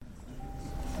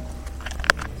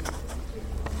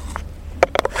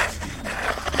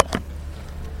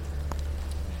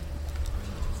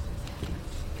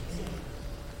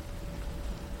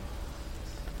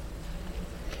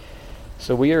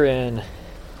So we are in,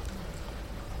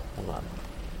 hold on,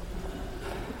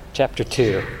 chapter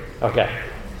 2. Okay,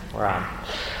 we're on.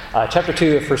 Chapter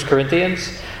 2 of 1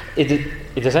 Corinthians.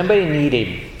 Does anybody need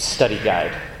a study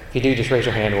guide? If you do, just raise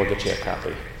your hand and we'll get you a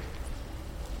copy.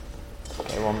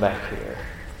 Okay, one back here.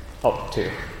 Oh, 2.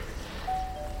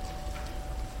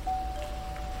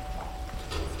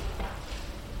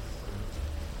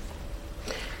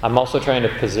 I'm also trying to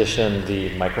position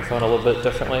the microphone a little bit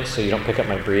differently so you don't pick up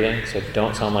my breathing, so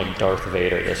don't sound like Darth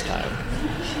Vader this time.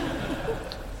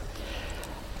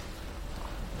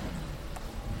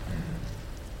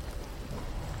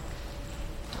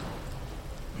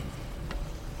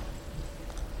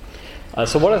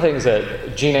 So one of the things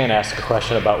that Jean Ann asked a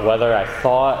question about whether I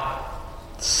thought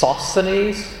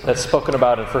Sosthenes, that's spoken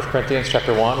about in 1 Corinthians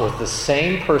chapter 1, was the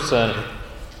same person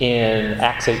in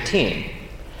Acts 18.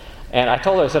 And I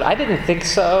told her, I said, I didn't think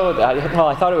so.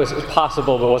 I thought it was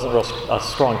possible, but it wasn't a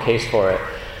strong case for it.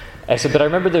 I said, but I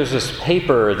remember there was this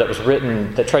paper that was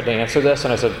written that tried to answer this,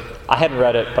 and I said, I hadn't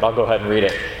read it, but I'll go ahead and read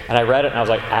it. And I read it, and I was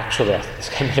like, actually, this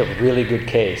guy made a really good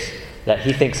case that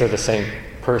he thinks they're the same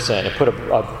person, and put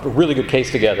a really good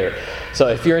case together. So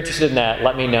if you're interested in that,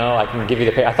 let me know. I can give you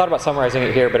the paper. I thought about summarizing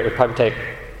it here, but it would probably take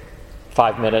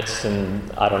 5 minutes, and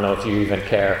I don't know if you even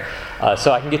care.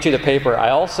 So I can get you the paper. I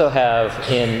also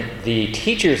have in the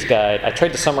teacher's guide, I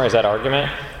tried to summarize that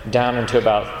argument down into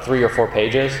about 3 or 4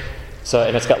 pages. So,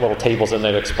 and it's got little tables in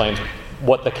there that explains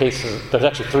what the case is. There's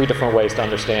actually 3 different ways to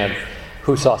understand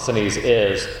who Sosthenes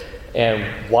is and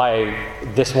why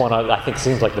this one, I think,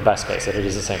 seems like the best case, that it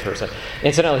is the same person.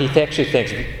 Incidentally, he actually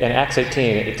thinks, in Acts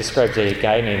 18, it describes a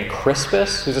guy named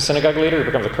Crispus, who's a synagogue leader who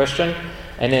becomes a Christian.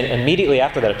 And then immediately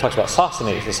after that, it talks about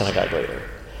Sosthenes, the synagogue leader.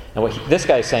 And what this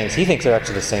guy is saying is he thinks they're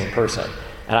actually the same person.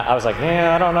 And I was like,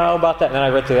 I don't know about that. And then I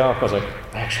read through the article, I was like,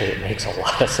 actually, it makes a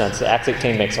lot of sense. Acts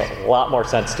 18 makes a lot more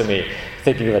sense to me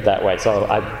thinking of it that way. So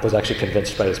I was actually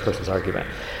convinced by this person's argument.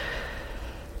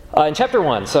 In chapter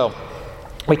 1, so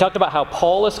we talked about how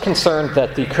Paul is concerned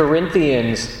that the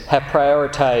Corinthians have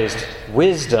prioritized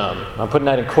wisdom. I'm putting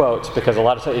that in quotes because a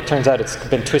lot of times it turns out it's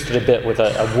been twisted a bit with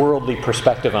a worldly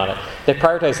perspective on it. They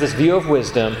prioritize this view of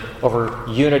wisdom over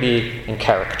unity and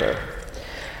character.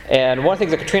 And one of the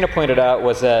things that Katrina pointed out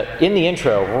was that in the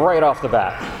intro, right off the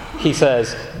bat,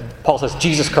 Paul says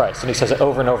Jesus Christ, and he says it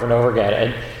over and over and over again.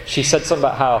 And she said something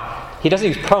about how he doesn't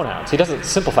use pronouns. He doesn't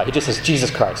simplify. He just says Jesus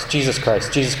Christ, Jesus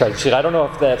Christ, Jesus Christ. She said, I don't know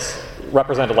if that's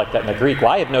represented like that in the Greek.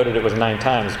 Well, I had noted it was 9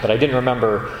 times, but I didn't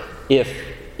remember if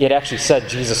it actually said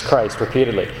Jesus Christ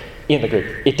repeatedly in the Greek.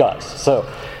 It does. So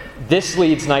this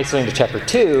leads nicely into chapter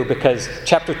 2, because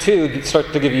chapter 2 starts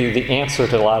to give you the answer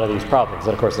to a lot of these problems.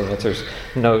 And of course, the answer is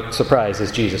no surprise, is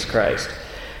Jesus Christ.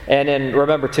 And then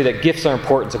remember too that gifts are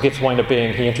important. So gifts wind up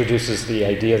being, he introduces the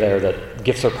idea there that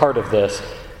gifts are part of this.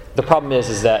 The problem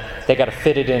is that they got to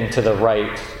fit it into the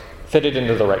right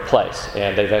place,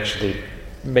 and they've actually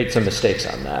made some mistakes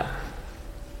on that.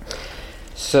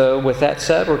 So with that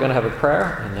said, we're going to have a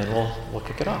prayer, and then we'll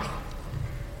kick it off.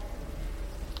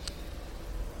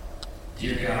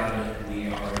 Dear God, we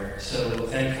are so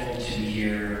thankful to be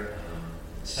here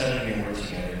studying your word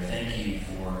together. Thank you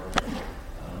for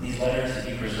these letters that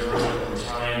you preserve over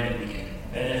time, that we can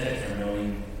benefit from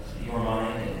knowing your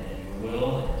mind and your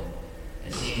will,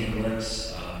 and seeing a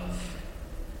glimpse of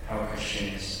how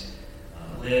Christians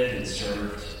lived and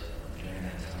served during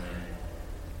that time.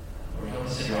 Lord, help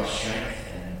us to draw strength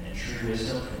and true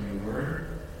wisdom from your word,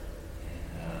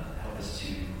 and help us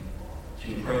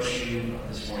to approach you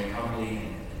this morning humbly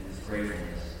and with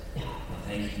gratefulness.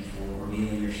 Thank you for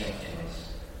revealing yourself to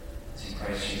us. It's in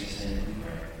Christ Jesus' name that we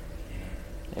pray.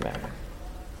 Amen. Amen.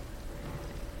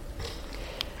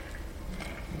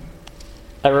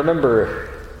 I remember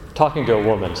talking to a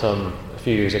woman a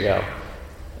few years ago,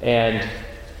 and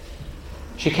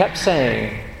she kept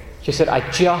saying, she said, I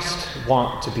just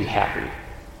want to be happy.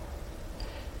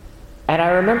 And I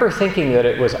remember thinking that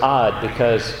it was odd,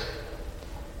 because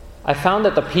I found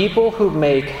that the people who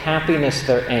make happiness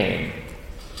their aim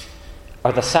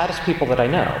are the saddest people that I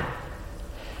know.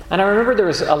 And I remember there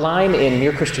was a line in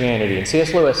Mere Christianity, and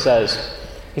C.S. Lewis says,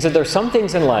 he said, there are some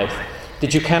things in life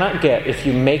that you cannot get if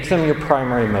you make them your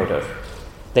primary motive.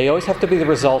 They always have to be the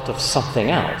result of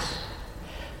something else.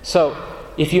 So,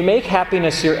 if you make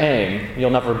happiness your aim,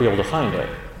 you'll never be able to find it.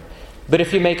 But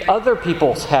if you make other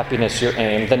people's happiness your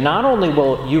aim, then not only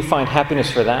will you find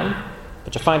happiness for them,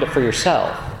 but you'll find it for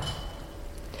yourself.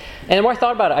 And the more I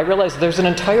thought about it, I realized there's an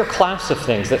entire class of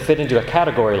things that fit into a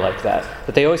category like that,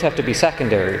 but they always have to be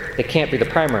secondary. They can't be the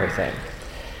primary thing.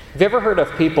 Have you ever heard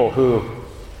of people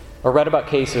or read about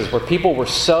cases where people were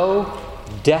so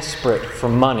desperate for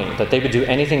money that they would do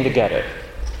anything to get it,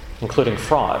 including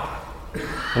fraud.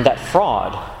 And that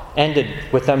fraud ended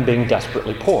with them being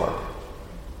desperately poor.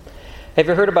 Have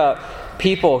you heard about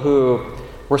people who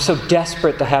were so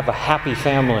desperate to have a happy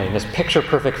family, this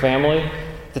picture-perfect family,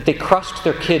 that they crushed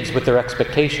their kids with their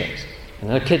expectations, and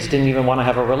their kids didn't even want to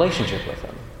have a relationship with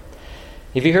them?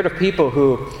 Have you heard of people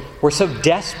who were so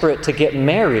desperate to get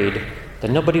married that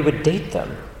nobody would date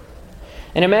them?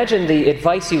 And imagine the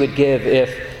advice you would give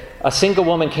if a single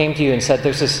woman came to you and said,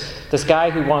 there's this guy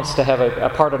who wants to have a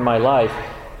part of my life,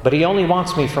 but he only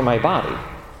wants me for my body.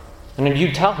 And then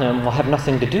you'd tell him, well, have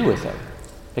nothing to do with him,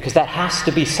 because that has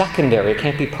to be secondary, it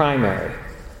can't be primary.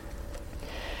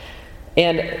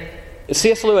 And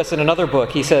C.S. Lewis, in another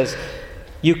book, he says,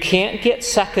 you can't get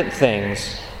second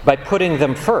things by putting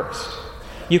them first.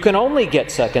 You can only get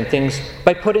second things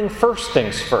by putting first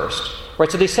things first. Right?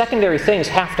 So these secondary things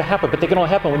have to happen, but they can only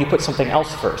happen when you put something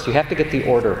else first. You have to get the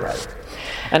order right.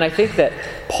 And I think that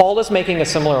Paul is making a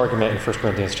similar argument in 1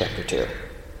 Corinthians chapter 2.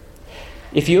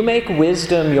 If you make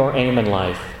wisdom your aim in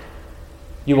life,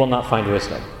 you will not find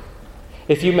wisdom.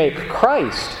 If you make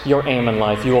Christ your aim in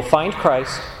life, you will find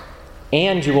Christ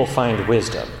and you will find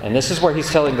wisdom. And this is where he's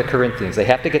telling the Corinthians, they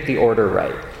have to get the order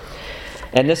right.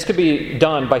 And this could be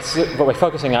done by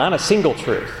focusing on a single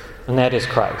truth, and that is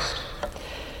Christ.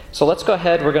 So let's go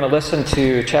ahead. We're going to listen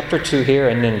to chapter 2 here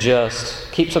and then just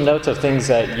keep some notes of things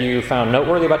that you found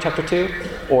noteworthy about chapter 2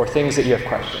 or things that you have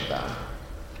questions on.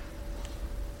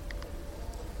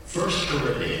 1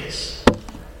 Corinthians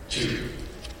 2.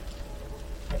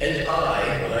 And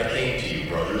I, when I came to you,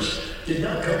 brothers, did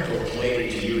not come proclaiming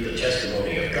to you the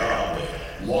testimony of God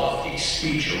with lofty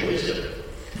speech or wisdom.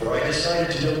 For I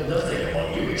decided to know nothing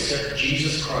among you except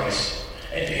Jesus Christ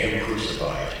and Him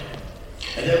crucified.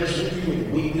 And I was with you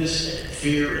in weakness and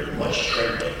fear and much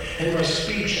trembling. And my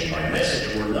speech and my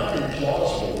message were not in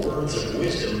plausible words of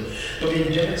wisdom, but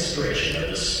in demonstration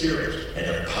of the Spirit and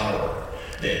of power,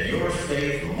 that your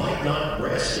faith might not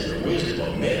rest in the wisdom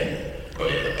of men,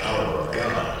 but in the power of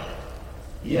God.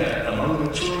 Yet among the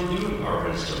mature you impart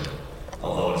wisdom,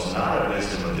 although it's not a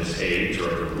wisdom of this age or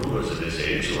of the rulers of this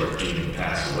age who are doomed to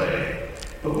pass away,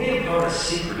 but we impart a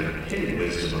secret and hidden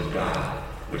wisdom of God,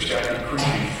 which God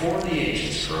decreed before the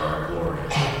ages for our glory.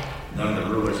 None of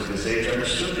the rulers of this age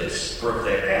understood this, for if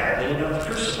they had, they would not have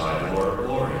crucified the Lord of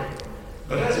glory.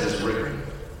 But as it is written,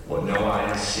 what no eye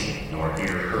has seen, nor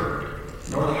ear heard,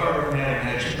 nor the heart of man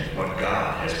imagined, what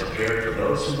God has prepared for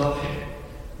those who love Him.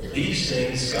 These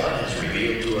things God has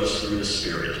revealed to us through the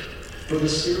Spirit. For the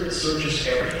Spirit searches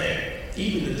everything,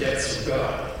 even the depths of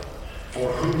God.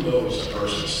 For who knows a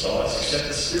person's thoughts except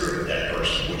the spirit of that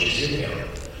person which is in him?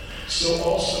 So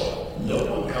also, no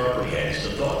one comprehends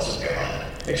the thoughts of God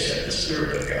except the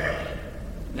Spirit of God.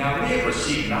 Now we have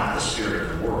received not the spirit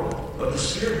of the world, but the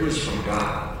Spirit who is from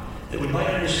God, that we might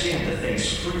understand the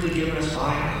things freely given us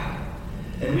by God.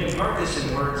 And we impart this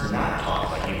in words not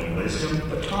taught by human wisdom,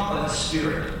 but taught by the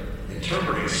Spirit,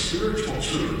 interpreting spiritual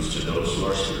truths to those who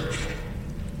are spiritual.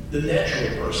 The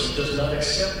natural person does not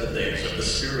accept the things of the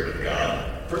Spirit of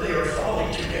God, for they are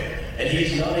folly to him, and he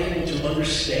is not able to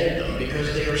understand them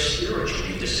because they are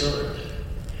spiritually discerned.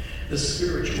 The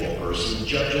spiritual person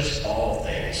judges all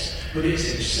things, but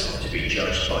is himself to be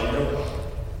judged by no one.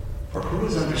 For who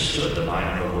has understood the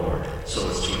mind of the Lord, so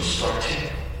as to instruct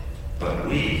him? But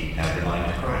we have the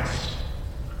mind of Christ.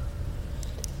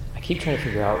 I keep trying to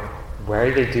figure out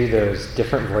where they do those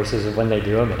different voices and when they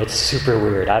do them, and it's super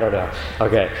weird. I don't know.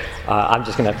 Okay, I'm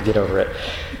just going to have to get over it.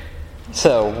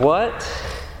 So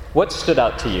what stood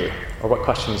out to you, or what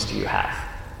questions do you have?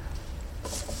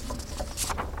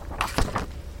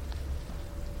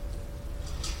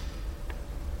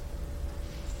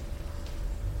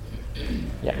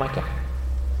 Yeah, Micah.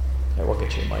 Yeah, we'll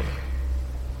get you, Mike.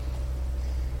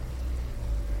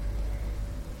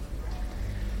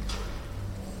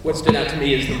 What stood out to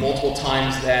me is the multiple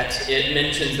times that it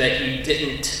mentions that he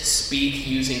didn't speak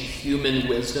using human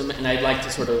wisdom, and I'd like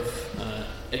to sort of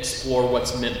explore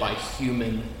what's meant by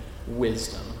human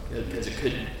wisdom, because it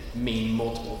could mean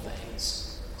multiple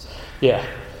things. So. Yeah,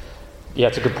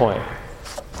 it's a good point.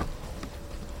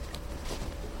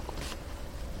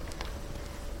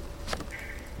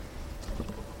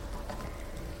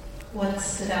 What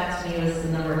stood out to me was the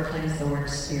number of times the word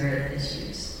spirit is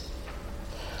used.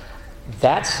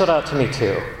 That stood out to me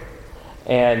too.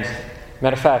 And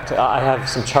matter of fact, I have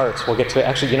some charts. We'll get to it.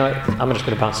 Actually, you know what? I'm just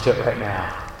going to bounce to it right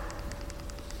now.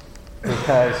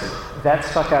 Because that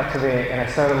stuck out to me, and I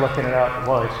started looking it up.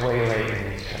 Well, it's way late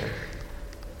in these charts.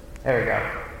 There we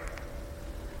go.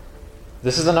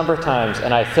 This is the number of times,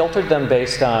 and I filtered them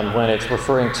based on when it's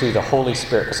referring to the Holy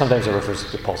Spirit, because sometimes it refers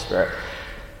to the Holy Spirit.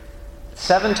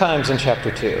 7 times in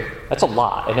chapter 2. That's a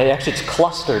lot. And it's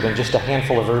clustered in just a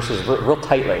handful of verses real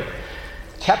tightly.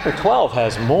 Chapter 12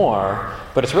 has more,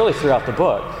 but it's really throughout the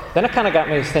book. Then it kind of got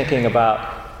me thinking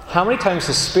about how many times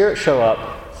does Spirit show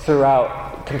up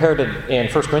throughout, compared to in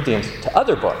 1 Corinthians, to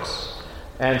other books.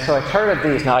 And so I charted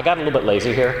these. Now, I got a little bit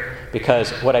lazy here, because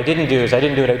what I didn't do is I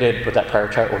didn't do what I did with that prior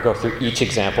chart. We'll go through each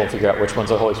example and figure out which one's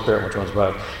the Holy Spirit and which one's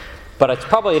both. But it's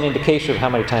probably an indication of how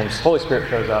many times the Holy Spirit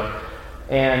shows up.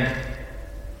 And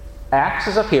Acts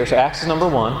is up here, so Acts is number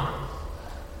 1.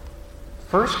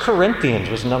 1 Corinthians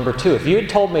was number 2. If you had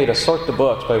told me to sort the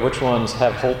books by which ones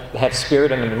have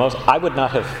Spirit in them the most, I would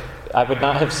not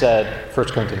have said 1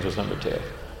 Corinthians was number 2.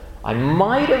 I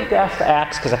might have guessed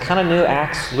Acts, because I kind of knew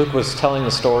Acts. Luke was telling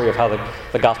the story of how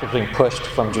the gospel was being pushed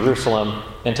from Jerusalem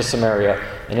into Samaria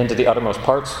and into the uttermost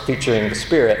parts, featuring the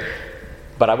Spirit.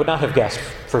 But I would not have guessed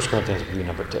 1 Corinthians would be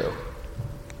number 2.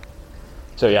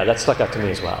 So yeah, that stuck out to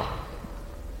me as well.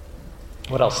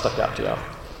 What else stuck out to you?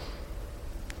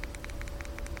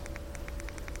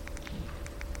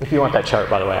 If you want that chart,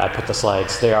 by the way, I put the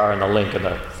slides. They are in the link in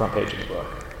the front page of the book.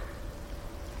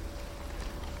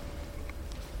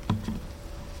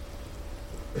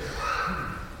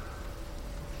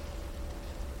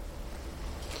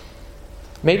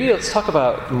 Maybe let's talk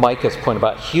about Micah's point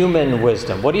about human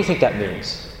wisdom. What do you think that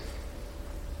means?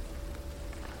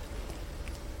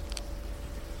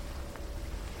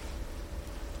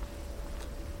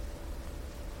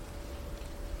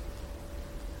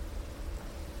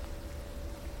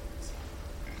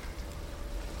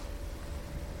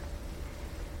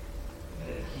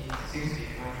 He seems to be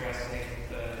contrasting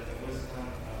the wisdom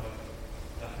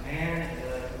of man and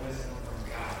the wisdom from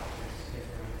God. There's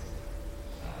different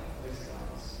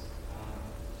wisdoms.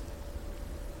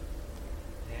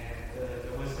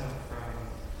 And the wisdom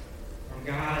from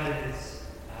God is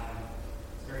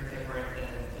very different than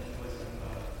the wisdom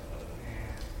of man.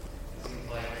 It seems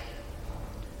like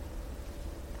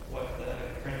what the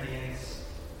Corinthians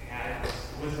had was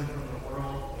the wisdom from the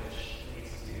world, which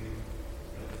leads to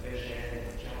division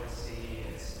and jealousy.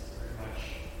 It's very much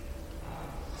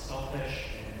selfish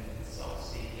and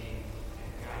self-seeking,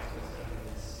 and God's wisdom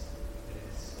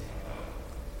is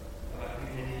about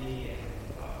unity and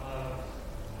about love.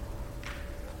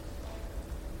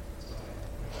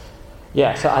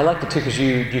 Yeah, so I liked it too, because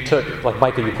you took, like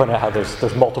Micah, you pointed out how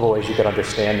there's multiple ways you could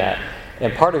understand that.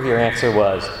 And part of your answer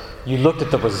was you looked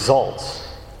at the results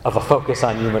of a focus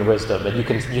on human wisdom, and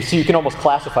you can almost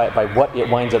classify it by what it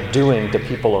winds up doing to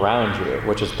people around you,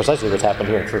 which is precisely what's happened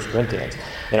here in 1 Corinthians.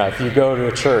 If you go to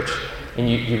a church and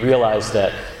you realize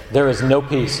that there is no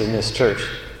peace in this church,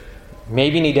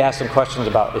 maybe you need to ask some questions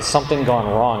about, is something gone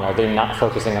wrong? Are they not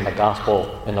focusing on the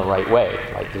gospel in the right way?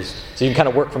 So you can kind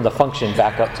of work from the function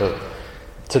back up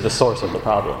to the source of the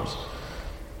problems.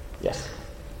 Yes?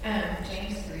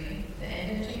 James 3, the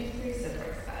end of James 3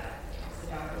 supports that. It talks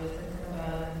about the wisdom from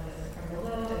above and wisdom from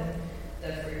below and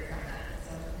the fruit from that.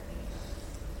 So I think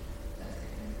that's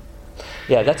good.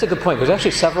 Yeah, that's a good point. There's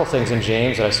actually several things in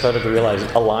James that I started to realize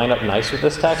align up nice with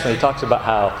this text. And he talks about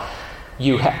how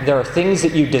there are things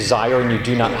that you desire and you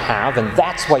do not have, and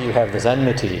that's why you have this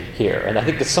enmity here. And I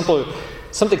think it's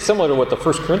something similar to what the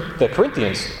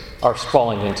Corinthians are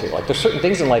falling into. Like, there's certain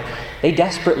things in life they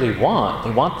desperately want.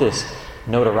 They want this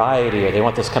notoriety, or they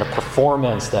want this kind of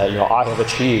performance that, I have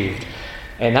achieved.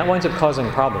 And that winds up causing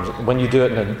problems when you do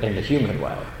it in the human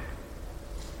way.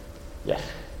 Yes?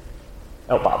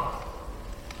 Oh, Bob.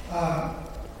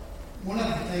 One of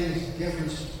the things, the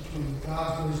difference between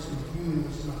God's wisdom and human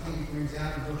wisdom, I think he brings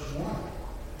out in verse 1.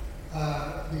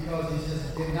 Because he says,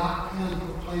 did not come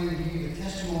proclaiming to you the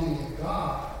testimony of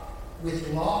God with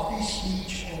lofty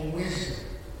speech or wisdom.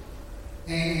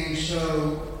 And so,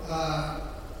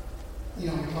 we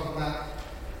talk about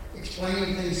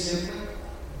explaining things simply.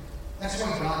 That's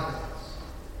what God does.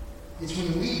 It's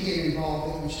when we get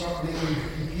involved that we start making it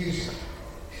confusing.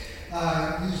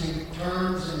 Using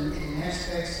terms and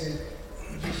aspects that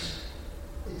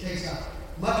it takes a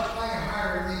much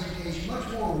higher education, much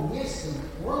more wisdom,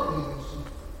 worldly wisdom,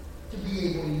 to be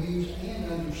able to use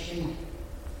and understand.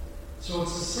 So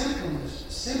it's the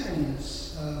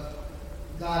simpleness of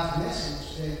God's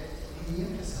message that he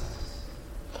emphasizes.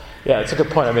 Yeah, it's a good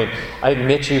point. I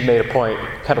admit you made a point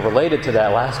kind of related to that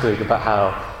last week about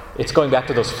how it's going back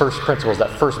to those first principles, that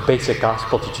first basic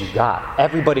gospel that you got.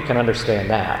 Everybody can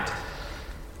understand that.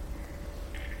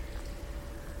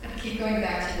 I keep going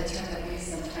back to the term that we use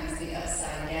sometimes, the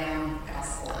upside down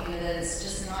gospel. That it's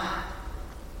just not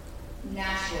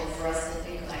natural for us to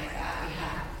think like that.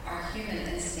 Our human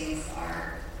instincts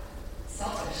are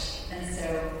selfish, and so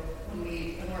when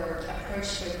we're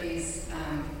approached with these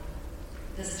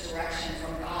this direction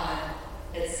from God,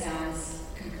 it sounds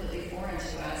completely foreign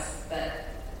to us, but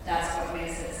that's what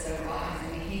makes it so wise.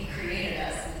 I mean, he created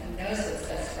us and he knows what's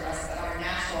best for us, but our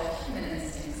natural human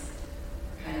instincts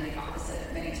are kind of the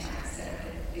opposite many times, so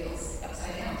it feels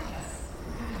upside down to us.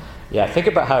 Yeah, think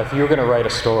about how if you were going to write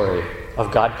a story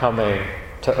of God coming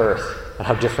to earth, and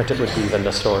how different it would be than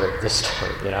this story,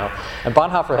 you know? And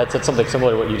Bonhoeffer had said something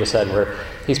similar to what you just said, where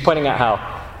he's pointing out how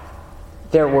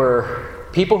there were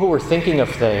people who were thinking of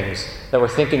things that were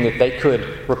thinking that they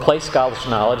could replace God's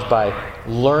knowledge by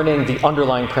learning the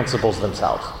underlying principles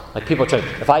themselves. Like people are saying,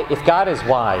 if God is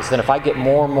wise, then if I get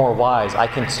more and more wise, I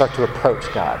can start to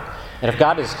approach God. And if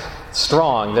God is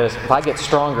strong, then if I get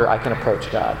stronger, I can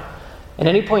approach God. And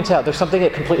then he points out there's something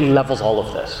that completely levels all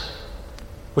of this,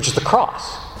 which is the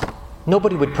cross.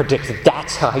 Nobody would predict that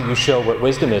that's how you show what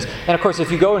wisdom is. And of course, if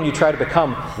you go and you try to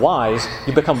become wise,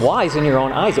 you become wise in your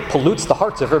own eyes. It pollutes the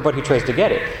hearts of everybody who tries to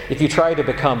get it. If you try to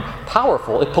become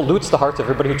powerful, it pollutes the hearts of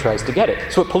everybody who tries to get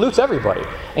it. So it pollutes everybody.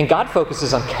 And God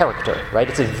focuses on character, right?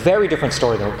 It's a very different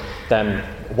story than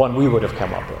one we would have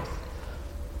come up with.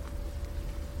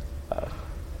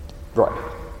 Roy.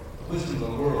 The wisdom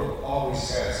of the world always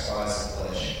satisfies the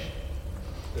flesh.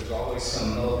 There's always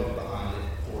some motive behind it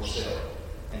for self.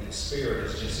 And the Spirit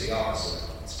is just the opposite.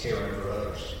 It's caring for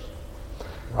others.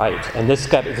 Right, and this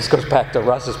goes back to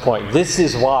Russ's point. This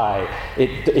is why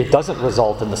it doesn't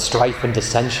result in the strife and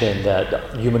dissension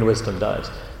that human wisdom does.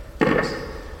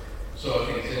 So I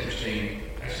think it's interesting.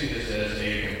 I see this as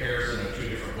a comparison of two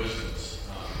different wisdoms.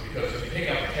 Because if you take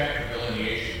out the chapter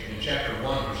delineation, in chapter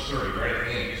 1, verse 30, right at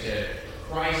the end, he said,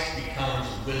 Christ becomes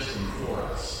wisdom for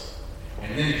us.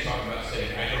 And then he's talking about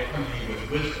saying, I don't come to you with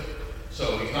wisdom.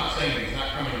 So he's not saying he's not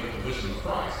coming with the wisdom of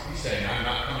Christ. He's saying, I'm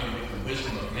not coming with the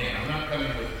wisdom of man. I'm not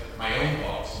coming with my own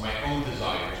thoughts, my own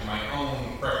desires, my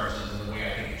own preferences in the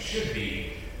way I think it should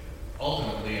be.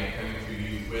 Ultimately, I'm coming to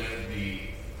you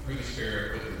through the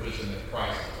Spirit, with the wisdom that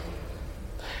Christ has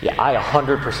given. Yeah, I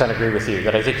 100% agree with you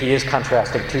that I think he is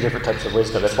contrasting two different types of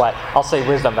wisdom. That's why I'll say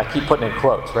wisdom, I keep putting in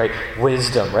quotes, right?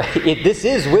 Wisdom, right? This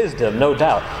is wisdom, no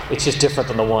doubt. It's just different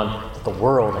than the one that the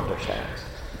world understands.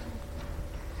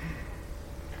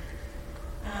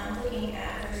 Looking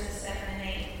at verses 7 and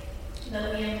 8,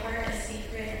 though we impart a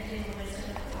secret and hidden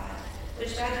wisdom of God,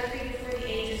 which God decreed before the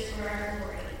ages for our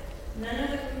glory. None of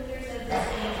the rulers of this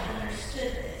age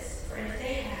understood this, for if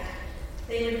they had,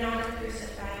 they would not have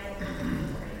crucified the Lord of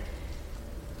glory.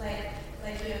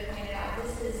 Like you have pointed out,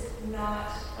 this is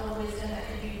not a wisdom that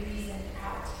can be reasoned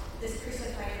out. This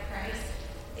crucified Christ,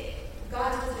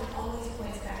 God's wisdom always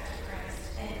points back to Christ,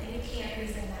 and you can't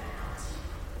reason that out.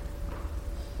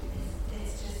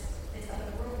 It's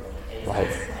otherworldly. It was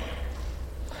his plan.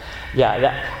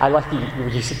 Yeah, I like you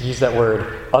use that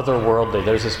word, otherworldly.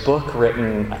 There's this book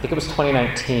written, I think it was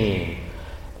 2019,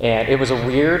 and it was a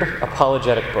weird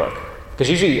apologetic book. Because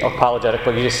usually apologetic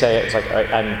book, you just say it's like,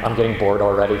 I'm getting bored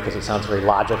already because it sounds very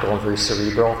logical and very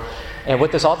cerebral. And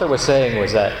what this author was saying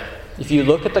was that if you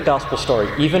look at the gospel story,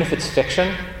 even if it's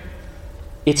fiction,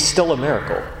 it's still a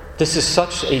miracle. This is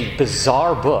such a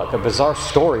bizarre book, a bizarre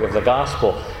story of the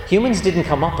gospel. Humans didn't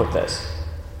come up with this.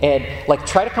 And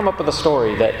try to come up with a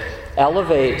story that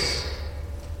elevates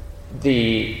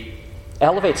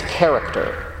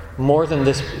character more than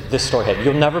this story had.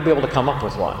 You'll never be able to come up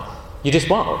with one. You just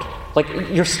won't.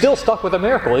 You're still stuck with a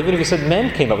miracle, even if you said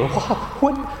men came up with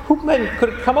it. Who men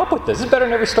could have come up with this? This is better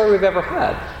than every story we've ever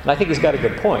had. And I think he's got a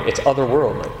good point. It's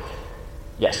otherworldly.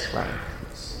 Yes, Ryan.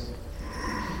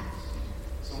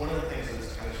 So one of the things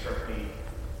that's kind of struck me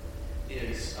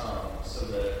is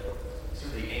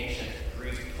the ancient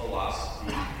Greek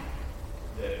philosophy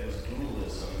that was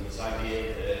dualism, this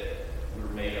idea that we were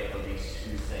made up of these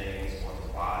two things, one's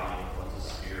a body and one's a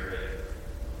spirit.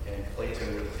 And Plato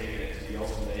would have taken it to the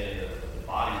ultimate end of the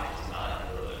body is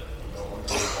not good. You don't want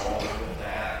to be involved with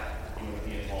that. You want to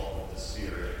be involved with the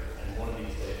spirit. And one of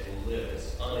these days we'll live as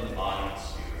unembodied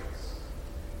spirits.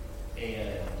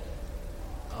 And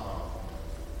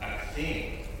I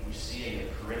think we see in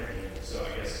the Corinthians, so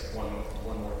I guess one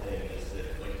more thing is that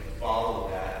if you follow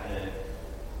that, then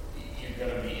you're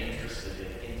going to be interested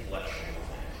in intellectual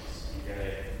things. You're going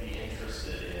to be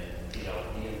interested in,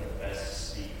 being the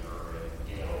best speaker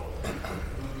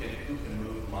and, who can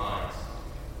move minds.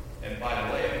 And by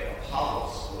the way,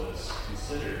 Apollos was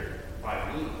considered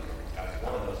by Luke as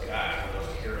one of those guys, one of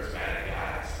those charismatic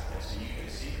guys. And so you can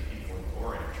see the people in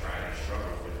Corinth trying to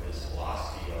struggle with this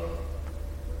philosophy of,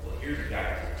 well, here's a guy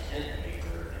who's a tent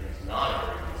maker, and he's not a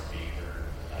very good speaker.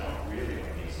 I don't really want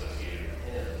to be associated with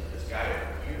him. But this guy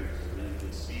over here is a really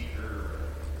good speaker,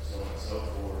 so on and so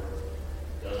forth.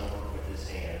 Doesn't work with his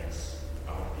hands. I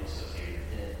want to be associated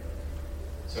with him.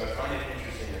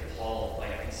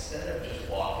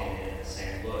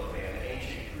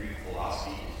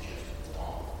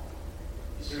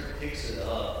 picks it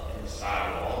up in the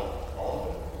style of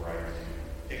all the writers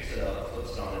do, picks it up,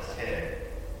 flips it on its head,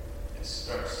 and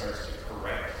starts to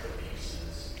correct the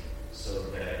pieces so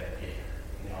that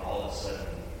all of a sudden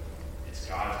it's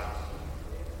God's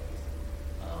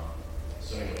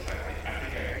so anyway, I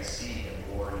think I can see him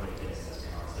warring against this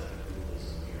concept of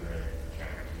dualism here in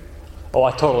chapter 2. Oh,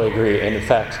 I totally agree. And in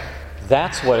fact,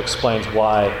 that's what explains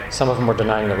why some of them were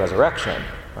denying the resurrection,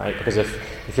 right? Because if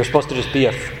you're supposed to just be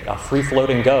a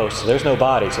free-floating ghost, there's no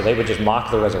body, so they would just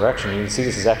mock the resurrection. You can see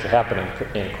this is actually happening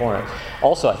in Corinth.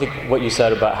 Also, I think what you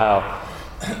said about how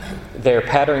they're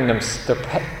patterning them,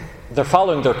 they're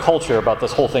following their culture about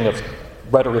this whole thing of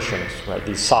rhetoricians, right?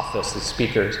 These sophists, these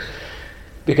speakers.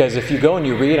 Because if you go and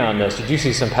you read on this, you do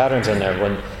see some patterns in there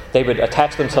when they would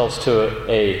attach themselves to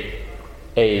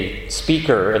a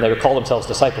speaker and they would call themselves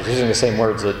disciples, using the same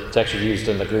words that's actually used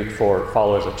in the Greek for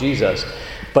followers of Jesus.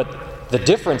 But the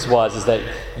difference is that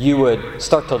you would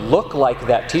start to look like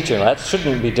that teacher. Now, that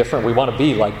shouldn't be different. We want to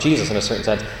be like Jesus in a certain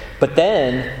sense. But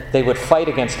then they would fight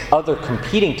against other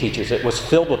competing teachers. It was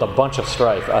filled with a bunch of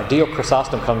strife. Dio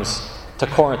Chrysostom comes to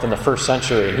Corinth in the first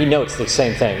century, and he notes the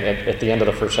same thing at the end of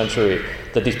the first century,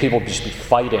 that these people would just be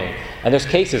fighting. And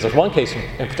there's one case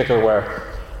in particular where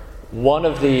one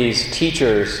of these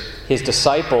teachers, his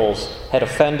disciples, had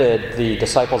offended the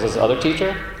disciples of his other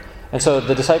teacher. And so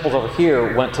the disciples over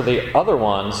here went to the other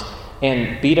ones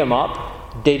and beat him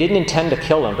up. They didn't intend to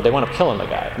kill him, but they wound up killing the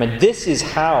guy. I mean, this is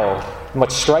how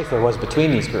much strife there was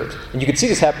between these groups. And you can see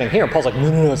this happening here. And Paul's like,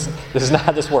 no, this is not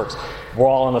how this works. We're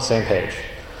all on the same page.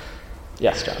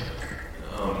 Yes, John.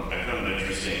 I found it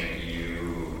interesting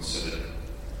you said that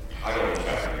I don't know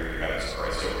chapter here you have this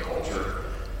Christ over culture.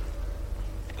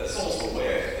 That's also the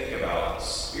way I think about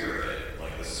spirit.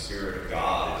 Like the Spirit of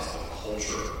God is the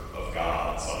culture of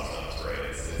God in some sense, right?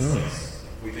 It's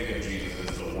like we think of Jesus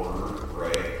as the Word,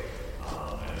 right?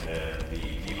 And then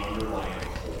the underlying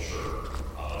culture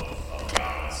of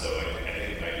God. So I think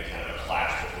it might be kind of a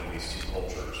clash between these two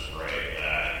cultures, right?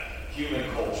 That human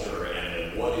culture and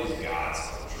then what is God's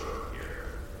culture here?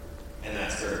 And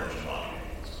that's very much embodied.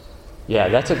 Yeah,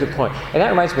 that's a good point. And that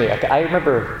reminds me, I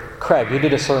remember, Craig, you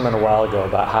did a sermon a while ago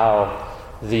about how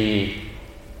the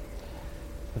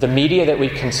media that we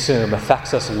consume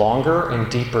affects us longer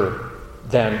and deeper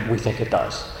than we think it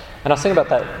does. And I was thinking about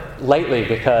that lately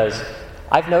because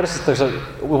I've noticed that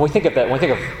when we think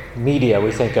of media,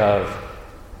 we think of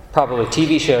probably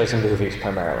TV shows and movies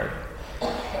primarily.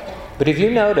 But have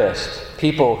you noticed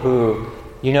people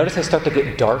they start to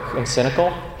get dark and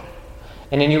cynical,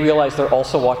 and then you realize they're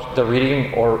also they're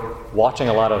reading or watching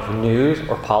a lot of news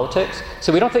or politics.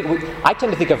 So I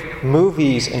tend to think of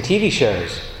movies and TV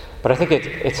shows, but I think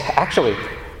it's actually,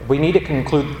 we need to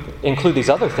include these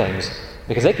other things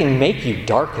because they can make you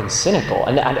dark and cynical.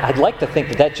 And I'd like to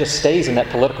think that just stays in that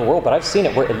political world, but I've seen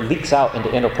it where it leaks out into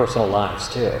interpersonal lives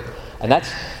too. And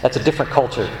that's a different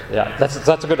culture. Yeah, that's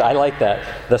a good. I like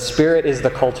that. The Spirit is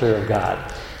the culture of God.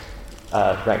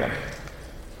 Raymond.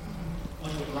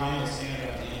 Like what Ryan was saying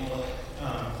about the intellect,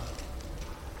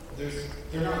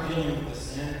 they're not dealing with the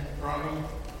sin problem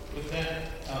with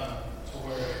that, to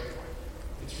where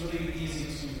it's really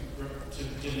easy to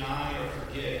deny or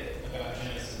forget about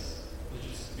Genesis, which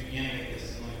is the beginning of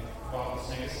this. And like Bob was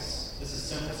saying, this is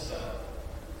simple stuff,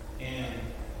 and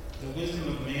the wisdom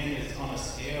of man is on a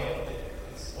scale.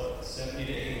 It's 70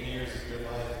 to 80 years of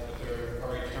your life, but there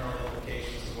are eternal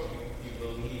implications of what you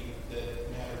believe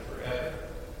that matter forever.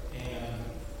 And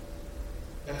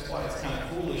that's why it's kind of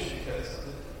foolish, because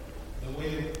the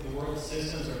way the world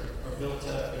systems are built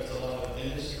up, there's a lot of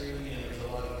industry and there's a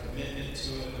lot of commitment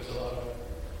to it. There's a lot of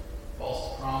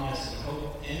false promise and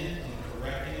hope in it and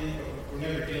correcting it, but we're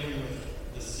never dealing with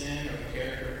the sin or the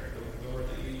character, the word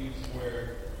that you use,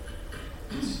 where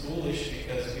it's foolish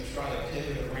because we try to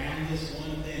pivot around this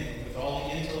one thing with all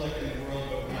the intellect in the world,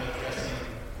 but we're not addressing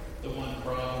the one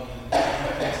problem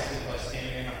and fix it by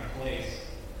standing in our place.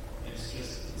 It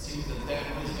seems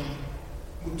that wisdom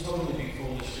would totally be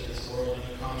foolish to this world and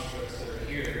the constructs that are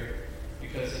here,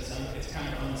 because it's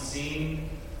kind of unseen,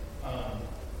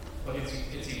 but it's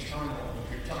eternal.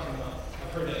 If you're talking about,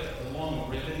 I've heard that the long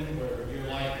ribbon where your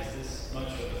life is this much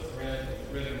of a thread,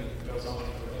 the ribbon goes on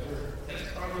forever. That's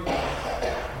probably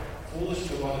foolish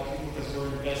to a lot of people because we're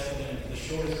invested in the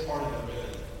shortest part of the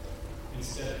ribbon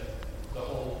instead of the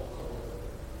whole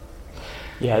cord.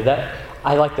 Yeah,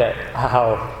 I like that.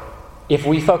 How if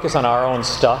we focus on our own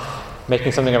stuff,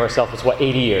 making something of ourselves, it's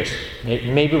 80 years.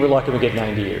 Maybe we're lucky we get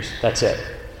 90 years. That's it.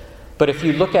 But if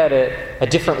you look at it a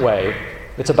different way,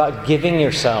 it's about giving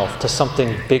yourself to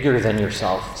something bigger than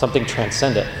yourself, something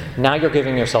transcendent. Now you're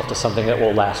giving yourself to something that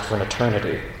will last for an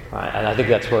eternity. Right? And I think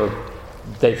that's where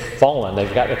they've fallen.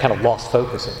 They've kind of lost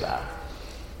focus of that.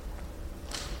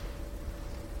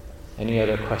 Any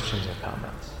other questions or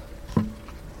comments?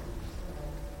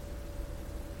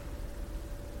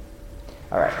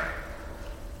 All right.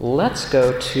 Let's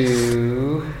go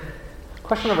to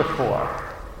question number 4.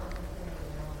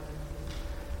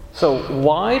 So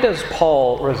why does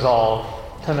Paul resolve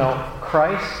to know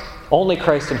Christ, only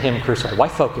Christ and Him crucified? Why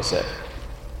focus it?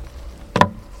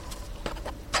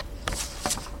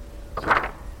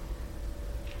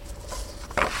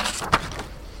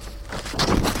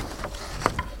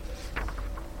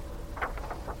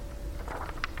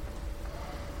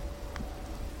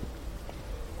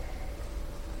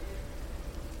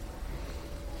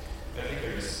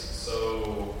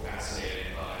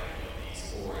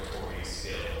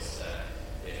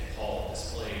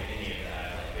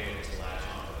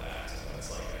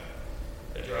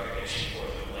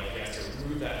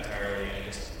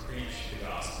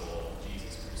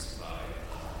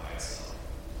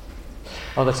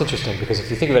 Oh, that's interesting, because if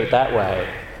you think of it that way,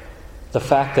 the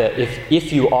fact that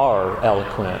if you are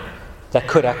eloquent, that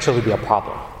could actually be a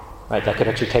problem, right? That could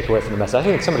actually take away from the message. I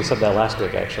think somebody said that last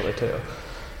week, actually, too.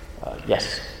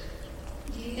 Yes?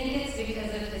 Do you think it's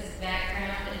because of his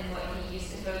background and what he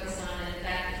used to focus on, and the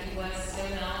fact that he was so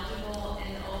knowledgeable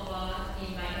in the Old Law,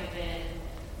 he might have been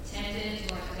tempted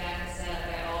to want to back this up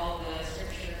by all the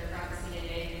scripture and prophecy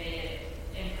and made it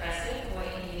impressive, what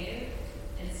he knew,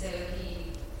 and so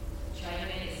he tried to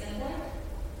make it simpler,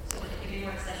 so that it could be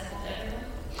more accessible to everyone?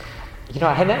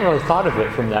 I hadn't really thought of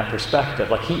it from that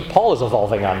perspective. Like, Paul is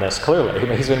evolving on this, clearly. I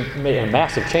mean, he's been made a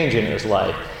massive change in his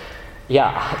life.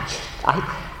 Yeah,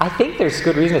 I think there's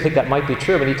good reason to think that might be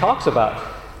true. But he talks about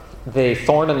the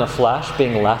thorn in the flesh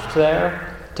being left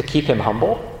there to keep him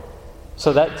humble.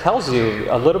 So that tells you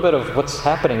a little bit of what's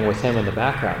happening with him in the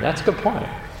background. That's a good point.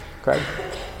 Craig?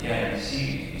 Yeah, you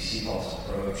see Paul's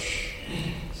approach.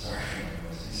 Sorry.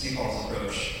 You see Paul's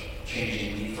approach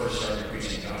changing. When he first started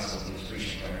preaching the gospel, he was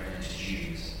preaching primarily to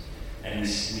Jews. And we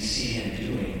see him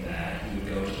doing that. He would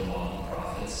go to the law and the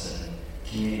prophets and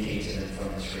communicate to them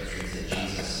from the scriptures that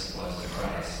Jesus was the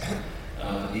Christ.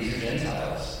 These are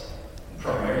Gentiles,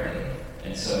 primarily.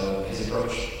 And so his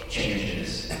approach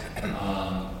changes.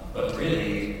 But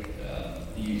really,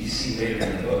 you see later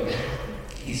in the book,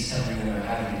 he's telling them they're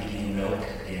having to give you milk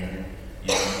again.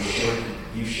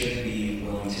 You should be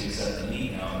willing to accept the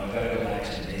meat now. And I've got to go back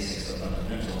to the basics of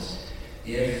fundamentals.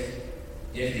 If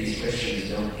these Christians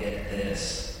don't get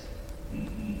this,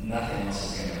 nothing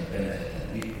else is going to benefit them.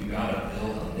 We've got to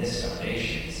build on this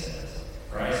foundation, he says.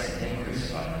 Christ and Him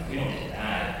crucified. And if we don't get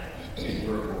that,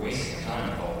 we're wasting time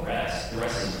with all the rest. The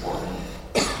rest is important,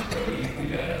 but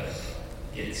we've got to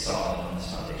get solid on this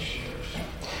foundation first.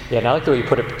 Yeah, and I like the way you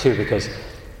put it, too, because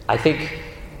I think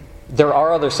there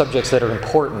are other subjects that are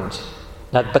important,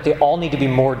 but they all need to be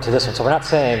moored to this one. So we're not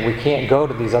saying we can't go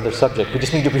to these other subjects. We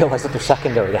just need to realize that they're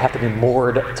secondary. They have to be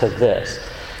moored to this.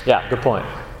 Yeah, good point.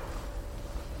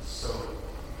 So,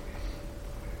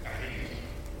 I think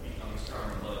it becomes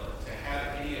strong love. To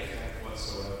have any effect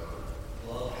whatsoever,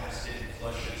 love has to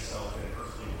flesh itself in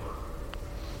earthly work.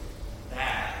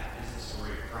 That is the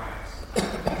story of Christ.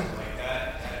 Like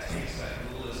that takes that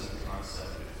dualism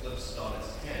concept, it flips it on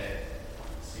its head.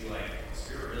 See, like, the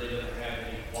Spirit really doesn't have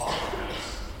any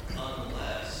qualities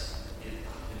unless it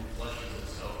fleshes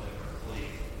itself in earthly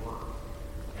work.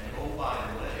 And oh, by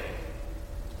the way,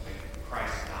 like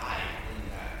Christ died in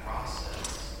that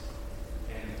process.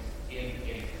 And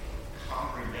in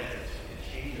comprehension, it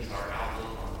changes our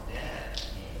outlook on death.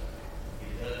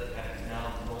 It does that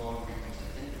now no longer becomes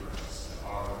an hindrance to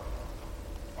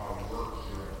our work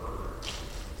here on earth.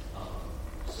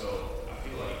 So I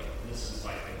feel like this is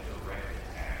like a direct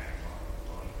attack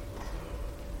on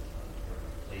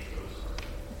Plato's.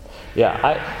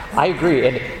 Yeah, I agree.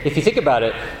 And if you think about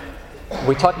it,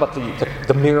 we talk about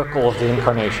the miracle of the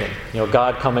incarnation,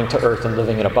 God coming to earth and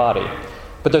living in a body.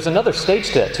 But there's another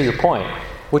stage to that, to your point,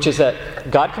 which is that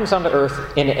God comes down to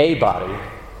earth in a body,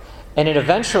 and then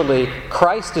eventually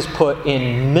Christ is put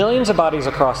in millions of bodies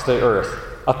across the earth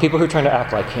of people who are trying to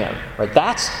act like Him. Right?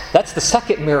 That's the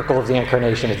second miracle of the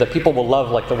incarnation, is that people will love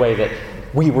like the way that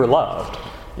we were loved.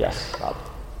 Yes, Bob.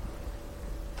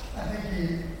 I think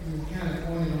you kind of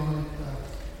pointed on it,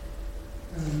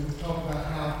 and we talked about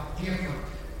how different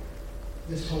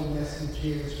this whole message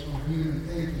is